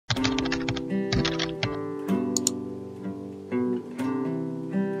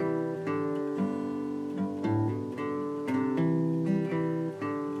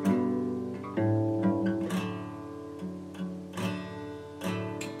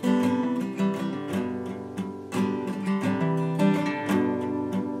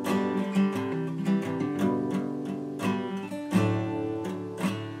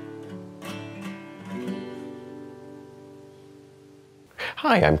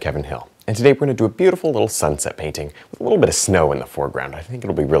Hi, I'm Kevin Hill, and today we're going to do a beautiful little sunset painting with a little bit of snow in the foreground. I think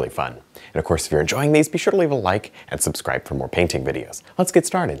it'll be really fun. And of course, if you're enjoying these, be sure to leave a like and subscribe for more painting videos. Let's get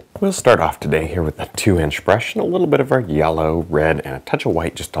started. We'll start off today here with a 2-inch brush and a little bit of our yellow, red, and a touch of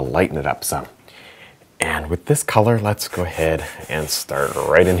white just to lighten it up some. And with this color, let's go ahead and start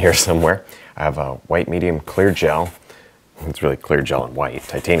right in here somewhere. I have a white medium clear gel. It's really clear gel and white,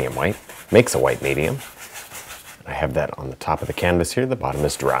 titanium white. Makes a white medium. I have that on the top of the canvas here. The bottom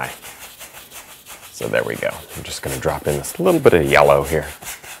is dry. So there we go. I'm just going to drop in this little bit of yellow here.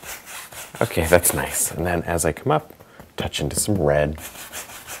 Okay, that's nice. And then as I come up, touch into some red.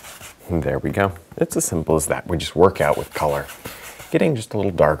 And there we go. It's as simple as that. We just work out with color. Getting just a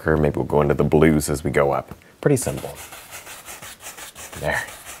little darker. Maybe we'll go into the blues as we go up. Pretty simple. There.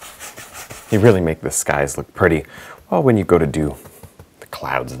 You really make the skies look pretty. Well, when you go to do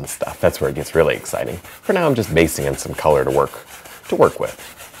clouds and stuff. That's where it gets really exciting. For now, I'm just basing in some color to work with.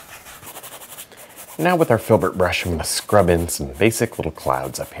 Now with our filbert brush, I'm going to scrub in some basic little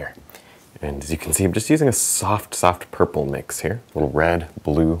clouds up here. And as you can see, I'm just using a soft purple mix here. A little red,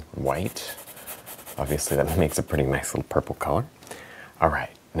 blue, white. Obviously, that makes a pretty nice little purple color. All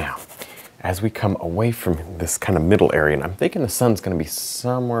right, now, as we come away from this kind of middle area, and I'm thinking the sun's going to be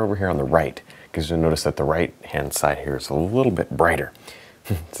somewhere over here on the right, because you'll notice that the right-hand side here is a little bit brighter.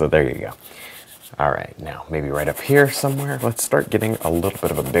 So there you go. All right, now maybe right up here somewhere, let's start getting a little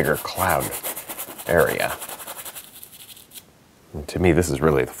bit of a bigger cloud area. And to me, this is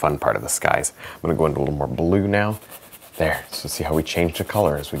really the fun part of the skies. I'm going to go into a little more blue now. There, so see how we change the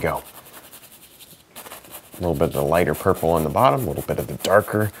color as we go. A little bit of the lighter purple on the bottom, a little bit of the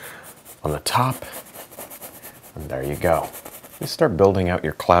darker on the top. And there you go. You start building out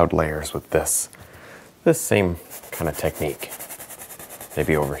your cloud layers with this same kind of technique.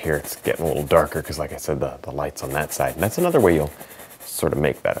 Maybe over here it's getting a little darker because, like I said, the light's on that side. And that's another way you'll sort of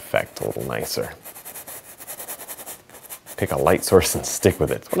make that effect a little nicer. Pick a light source and stick with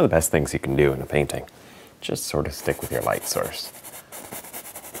it. It's one of the best things you can do in a painting. Just sort of stick with your light source.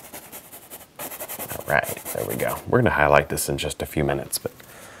 All right, there we go. We're going to highlight this in just a few minutes, but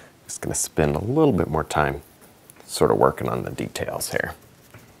I'm just going to spend a little bit more time sort of working on the details here.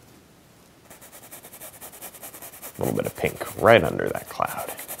 A little bit of pink right under that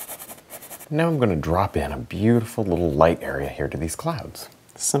cloud. Now I'm going to drop in a beautiful little light area here to these clouds.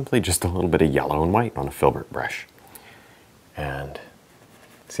 Simply just a little bit of yellow and white on a filbert brush. And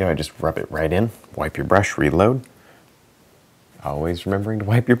see how I just rub it right in? Wipe your brush, reload. Always remembering to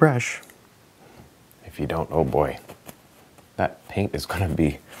wipe your brush. If you don't, oh boy, that paint is going to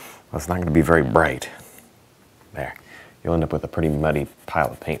be, well, it's not going to be very bright. There. You'll end up with a pretty muddy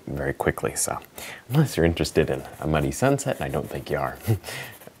pile of paint very quickly. So unless you're interested in a muddy sunset, and I don't think you are,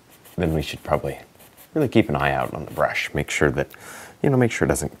 then we should probably really keep an eye out on the brush. Make sure that, make sure it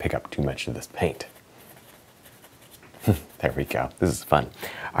doesn't pick up too much of this paint. There we go. This is fun.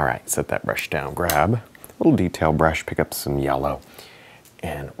 All right, set that brush down. Grab a little detail brush, pick up some yellow,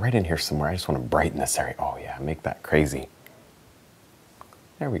 and right in here somewhere, I just want to brighten this area. Oh yeah, make that crazy.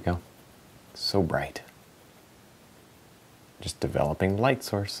 There we go. So bright. Just developing light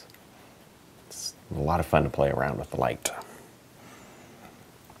source. It's a lot of fun to play around with the light.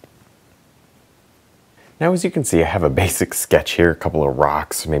 Now, as you can see, I have a basic sketch here, a couple of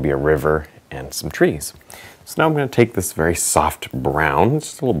rocks, maybe a river, and some trees. So now I'm going to take this very soft brown,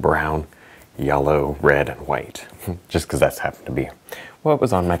 just a little brown, yellow, red, and white, just because that's happened to be what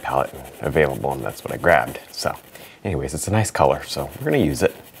was on my palette and available, and that's what I grabbed. So anyways, it's a nice color, so we're going to use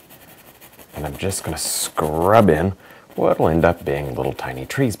it. And I'm just going to scrub in what'll end up being little tiny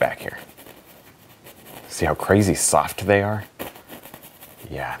trees back here. See how crazy soft they are?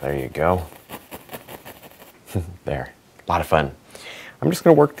 Yeah, there you go. There, a lot of fun. I'm just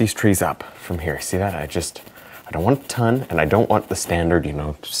gonna work these trees up from here. See that? I don't want a ton, and I don't want the standard,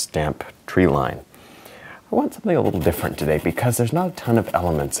 stamp tree line. I want something a little different today because there's not a ton of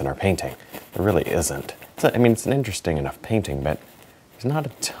elements in our painting. There really isn't. It's an interesting enough painting, but there's not a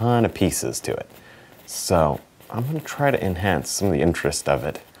ton of pieces to it. So I'm going to try to enhance some of the interest of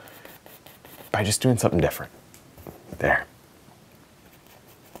it by just doing something different. There.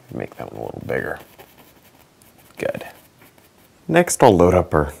 Make that one a little bigger. Good. Next, I'll load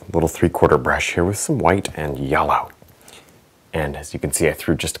up our little 3/4 brush here with some white and yellow. And as you can see, I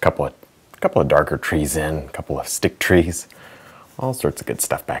threw just a couple of darker trees in, a couple of stick trees, all sorts of good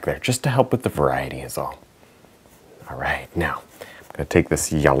stuff back there, just to help with the variety is all. All right, now I'm going to take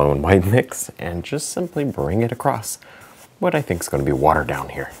this yellow and white mix and just simply bring it across what I think is going to be water down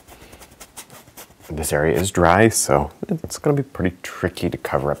here. This area is dry, so it's going to be pretty tricky to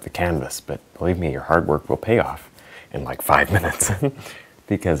cover up the canvas, but believe me, your hard work will pay off in like 5 minutes.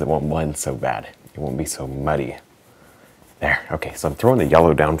 because it won't blend so bad. It won't be so muddy. There, okay, so I'm throwing the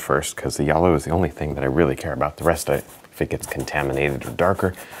yellow down first because the yellow is the only thing that I really care about. The rest, if it gets contaminated or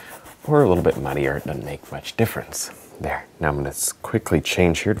darker or a little bit muddier, it doesn't make much difference. There, now I'm going to quickly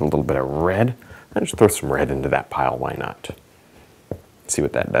change here to a little bit of red. I'll just throw some red into that pile, why not? See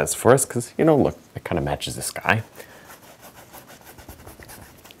what that does for us, because, you know, look, it kind of matches the sky.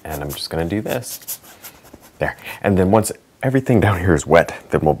 And I'm just going to do this. There, and then once everything down here is wet,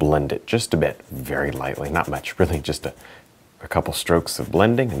 then we'll blend it just a bit, very lightly, not much, really just a couple strokes of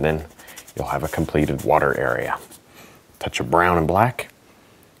blending, and then you'll have a completed water area. Touch of brown and black,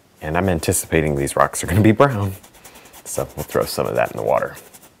 and I'm anticipating these rocks are going to be brown, so we'll throw some of that in the water.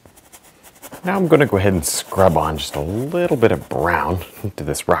 Now I'm going to go ahead and scrub on just a little bit of brown into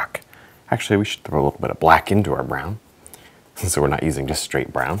this rock. Actually, we should throw a little bit of black into our brown, so we're not using just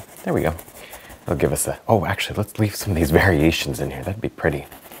straight brown. There we go. That'll give us oh, actually, let's leave some of these variations in here. That'd be pretty.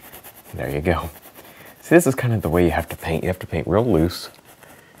 There you go. See, this is kind of the way you have to paint. You have to paint real loose,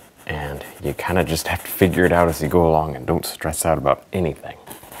 and you kind of just have to figure it out as you go along, and don't stress out about anything,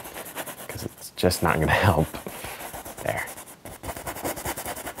 because it's just not going to help. There.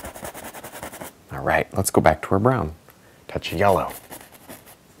 All right, let's go back to our brown. Touch of yellow.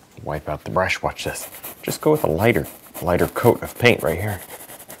 Wipe out the brush, watch this. Just go with a lighter coat of paint right here.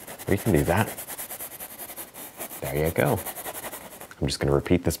 We can do that. There you go. I'm just going to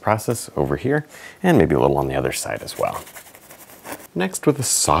repeat this process over here, and maybe a little on the other side as well. Next, with a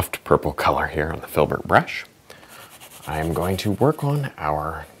soft purple color here on the filbert brush, I am going to work on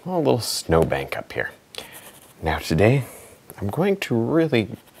our little snowbank up here. Now today, I'm going to really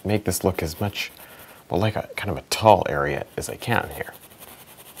make this look as much, well, like a kind of a tall area as I can here.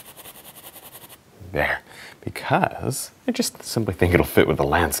 There, because I just simply think it'll fit with the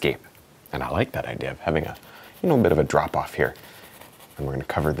landscape. And I like that idea of having a, bit of a drop off here. And we're going to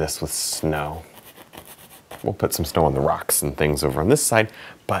cover this with snow. We'll put some snow on the rocks and things over on this side,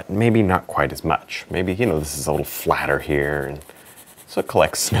 but maybe not quite as much. Maybe, this is a little flatter here, and so it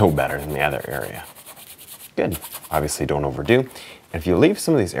collects snow better than the other area. Good. Obviously don't overdo. And if you leave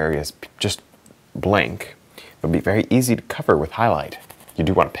some of these areas just blank, it'll be very easy to cover with highlight. You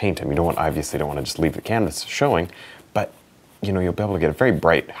do want to paint them. You obviously don't want to just leave the canvas showing, but you'll be able to get a very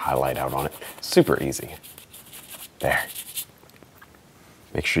bright highlight out on it. Super easy. There.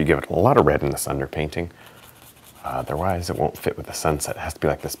 Make sure you give it a lot of red in this underpainting. Otherwise, it won't fit with the sunset. It has to be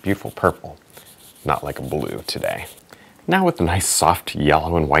like this beautiful purple, not like a blue today. Now with the nice soft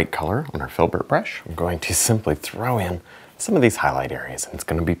yellow and white color on our filbert brush, I'm going to simply throw in some of these highlight areas. And it's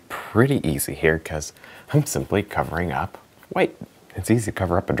going to be pretty easy here because I'm simply covering up white. It's easy to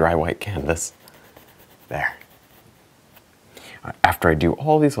cover up a dry white canvas. There. After I do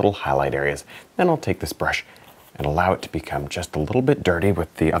all these little highlight areas, then I'll take this brush and allow it to become just a little bit dirty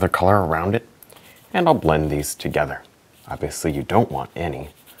with the other color around it, and I'll blend these together. Obviously, you don't want any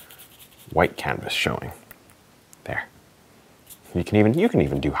white canvas showing. There. You can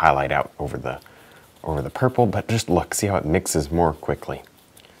even do highlight out over the purple, but just look, see how it mixes more quickly.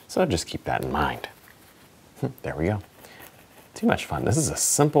 So just keep that in mind. There we go. Too much fun. This is a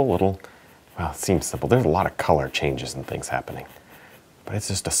simple little, well, it seems simple. There's a lot of color changes and things happening, but it's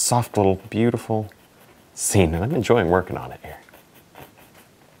just a soft little beautiful scene, and I'm enjoying working on it here.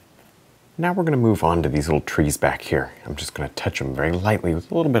 Now we're going to move on to these little trees back here. I'm just going to touch them very lightly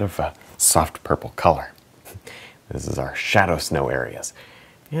with a little bit of a soft purple color. This is our shadow snow areas,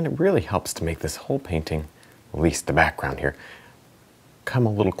 and it really helps to make this whole painting, at least the background here, come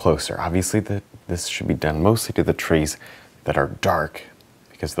a little closer. Obviously, this should be done mostly to the trees that are dark,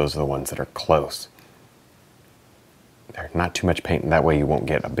 because those are the ones that are close. There's not too much paint, and that way you won't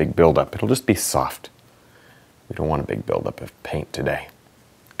get a big buildup. It'll just be soft. We don't want a big buildup of paint today.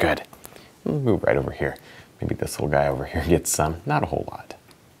 Good. We'll move right over here. Maybe this little guy over here gets some, not a whole lot.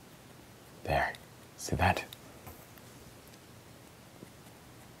 There, see that?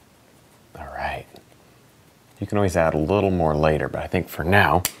 All right. You can always add a little more later, but I think for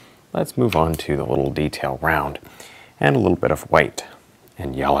now, let's move on to the little detail round and a little bit of white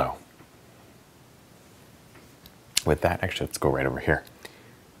and yellow. With that, actually, let's go right over here.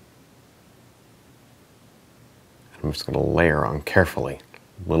 I'm just going to layer on carefully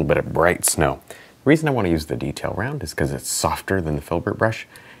a little bit of bright snow. The reason I want to use the detail round is because it's softer than the filbert brush,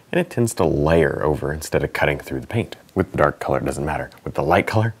 and it tends to layer over instead of cutting through the paint. With the dark color, it doesn't matter. With the light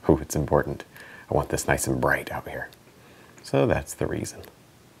color, oh, it's important. I want this nice and bright out here. So that's the reason.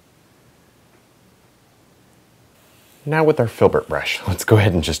 Now with our filbert brush, let's go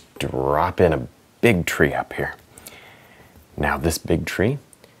ahead and just drop in a big tree up here. Now this big tree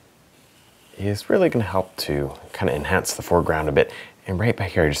is really going to help to kind of enhance the foreground a bit And right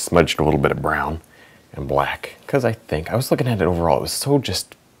back here, I just smudged a little bit of brown and black because I was looking at it overall, it was so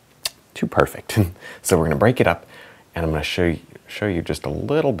just too perfect. So we're going to break it up, and I'm going to show you just a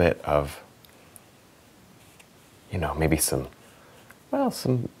little bit of, you know, maybe some, I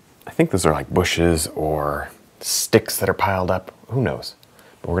think those are like bushes or sticks that are piled up. Who knows?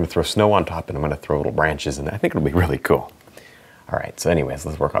 But we're going to throw snow on top, and I'm going to throw little branches, and I think it'll be really cool. All right, so anyways,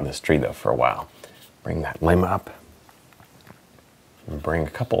 let's work on this tree though for a while. Bring that limb up and bring a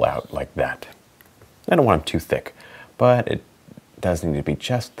couple out like that. I don't want them too thick, but it does need to be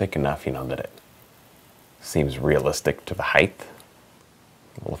just thick enough, you know, that it seems realistic to the height.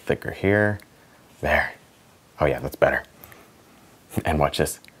 A little thicker here. There. Oh yeah, that's better. And watch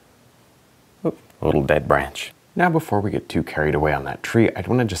this. Oop, a little dead branch. Now before we get too carried away on that tree, I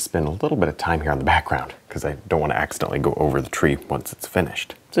want to just spend a little bit of time here on the background because I don't want to accidentally go over the tree once it's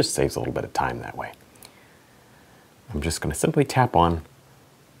finished. It just saves a little bit of time that way. I'm just going to simply tap on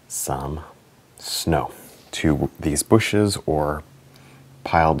some snow to these bushes or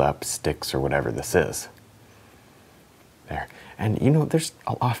piled up sticks or whatever this is. There. And you know, there's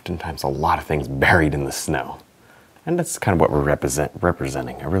oftentimes a lot of things buried in the snow. And that's kind of what we're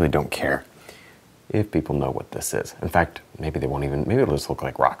representing. I really don't care if people know what this is. In fact, maybe they won't even, maybe it'll just look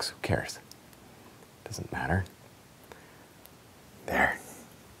like rocks. Who cares? Doesn't matter. There.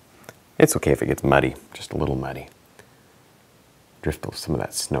 It's okay if it gets muddy, just a little muddy. Drift some of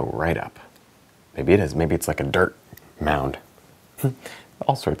that snow right up. Maybe it is. Maybe it's like a dirt mound.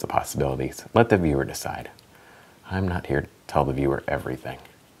 All sorts of possibilities. Let the viewer decide. I'm not here to tell the viewer everything.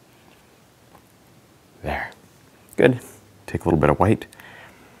 There. Good. Take a little bit of white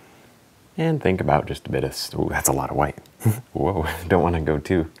and think about just a bit of, ooh, that's a lot of white. Whoa, don't want to go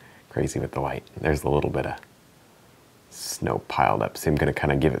too crazy with the white. There's a little bit of snow piled up. So I'm going to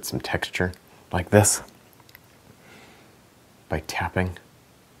kind of give it some texture like this by tapping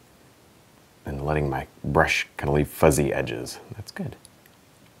and letting my brush kind of leave fuzzy edges. That's good.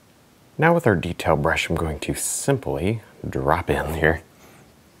 Now with our detail brush, I'm going to simply drop in here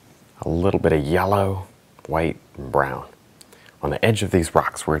a little bit of yellow, white, and brown on the edge of these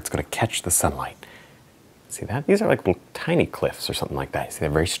rocks where it's going to catch the sunlight. See that? These are like little tiny cliffs or something like that. See, they're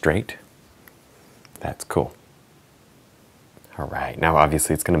very straight. That's cool. All right, now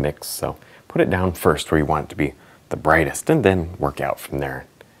obviously it's going to mix, so put it down first where you want it to be the brightest and then work out from there.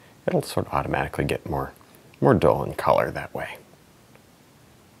 It'll sort of automatically get more dull in color that way.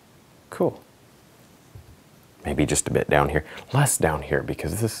 Cool. Maybe just a bit down here. Less down here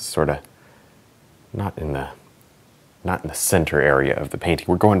because this is sort of not in the center area of the painting.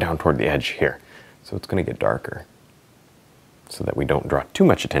 We're going down toward the edge here. So it's going to get darker so that we don't draw too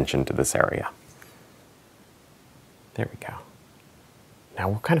much attention to this area. There we go. Now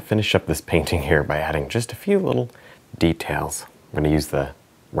we'll kind of finish up this painting here by adding just a few little details. I'm going to use the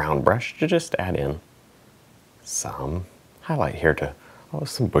round brush to just add in some highlight here to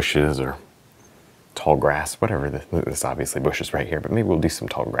some bushes or tall grass, whatever. This obviously bushes right here, but maybe we'll do some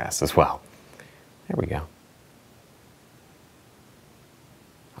tall grass as well. There we go.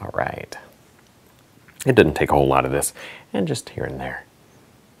 All right. It didn't take a whole lot of this, and just here and there.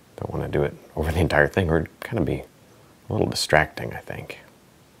 Don't want to do it over the entire thing, or it'd kind of be a little distracting, I think.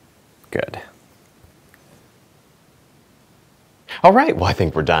 Good. All right, well, I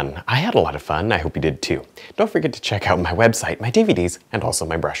think we're done. I had a lot of fun. I hope you did too. Don't forget to check out my website, my DVDs, and also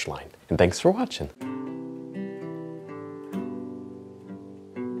my brush line. And thanks for watching.